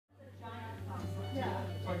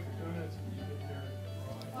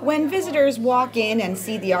When visitors walk in and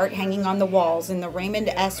see the art hanging on the walls in the Raymond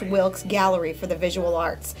S. Wilkes Gallery for the Visual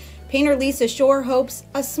Arts, painter Lisa Schorr hopes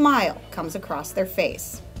a smile comes across their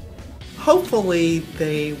face. Hopefully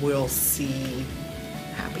they will see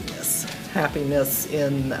happiness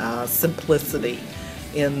in simplicity,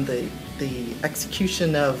 in the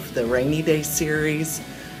execution of the Rainy Day series,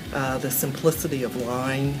 the simplicity of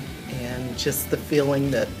line, and just the feeling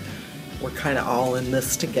that we're kind of all in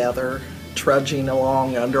this together, trudging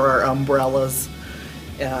along under our umbrellas,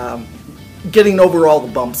 getting over all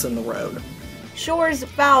the bumps in the road. Schorr's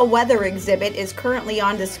Fowl weather exhibit is currently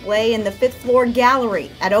on display in the 5th floor gallery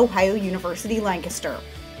at Ohio University Lancaster.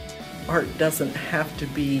 Art doesn't have to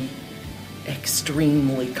be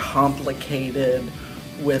extremely complicated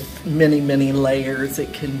with many layers.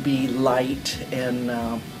 It can be light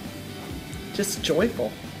and just joyful.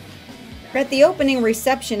 At the opening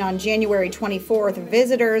reception on January 24th,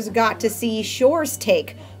 visitors got to see Schorr's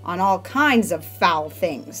take on all kinds of fowl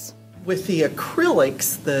things. With the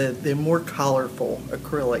acrylics, the more colorful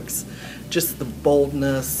acrylics, just the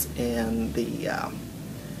boldness and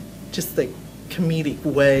just the comedic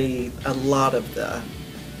way a lot of the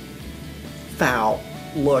fowl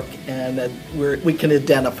look, and we can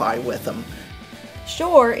identify with them.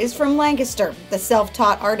 Schorr is from Lancaster. The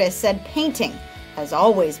self-taught artist said painting has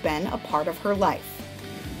always been a part of her life.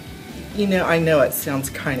 You know, I know it sounds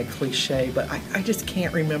kind of cliche, but I just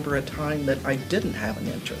can't remember a time that I didn't have an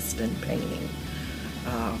interest in painting.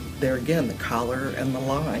 There again, the color and the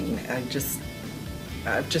line. I've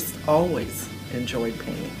just always enjoyed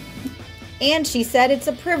painting. And she said it's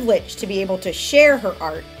a privilege to be able to share her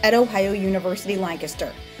art at Ohio University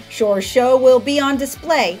Lancaster. Schorr's show will be on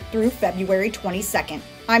display through February 22nd.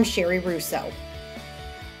 I'm Sherry Russo.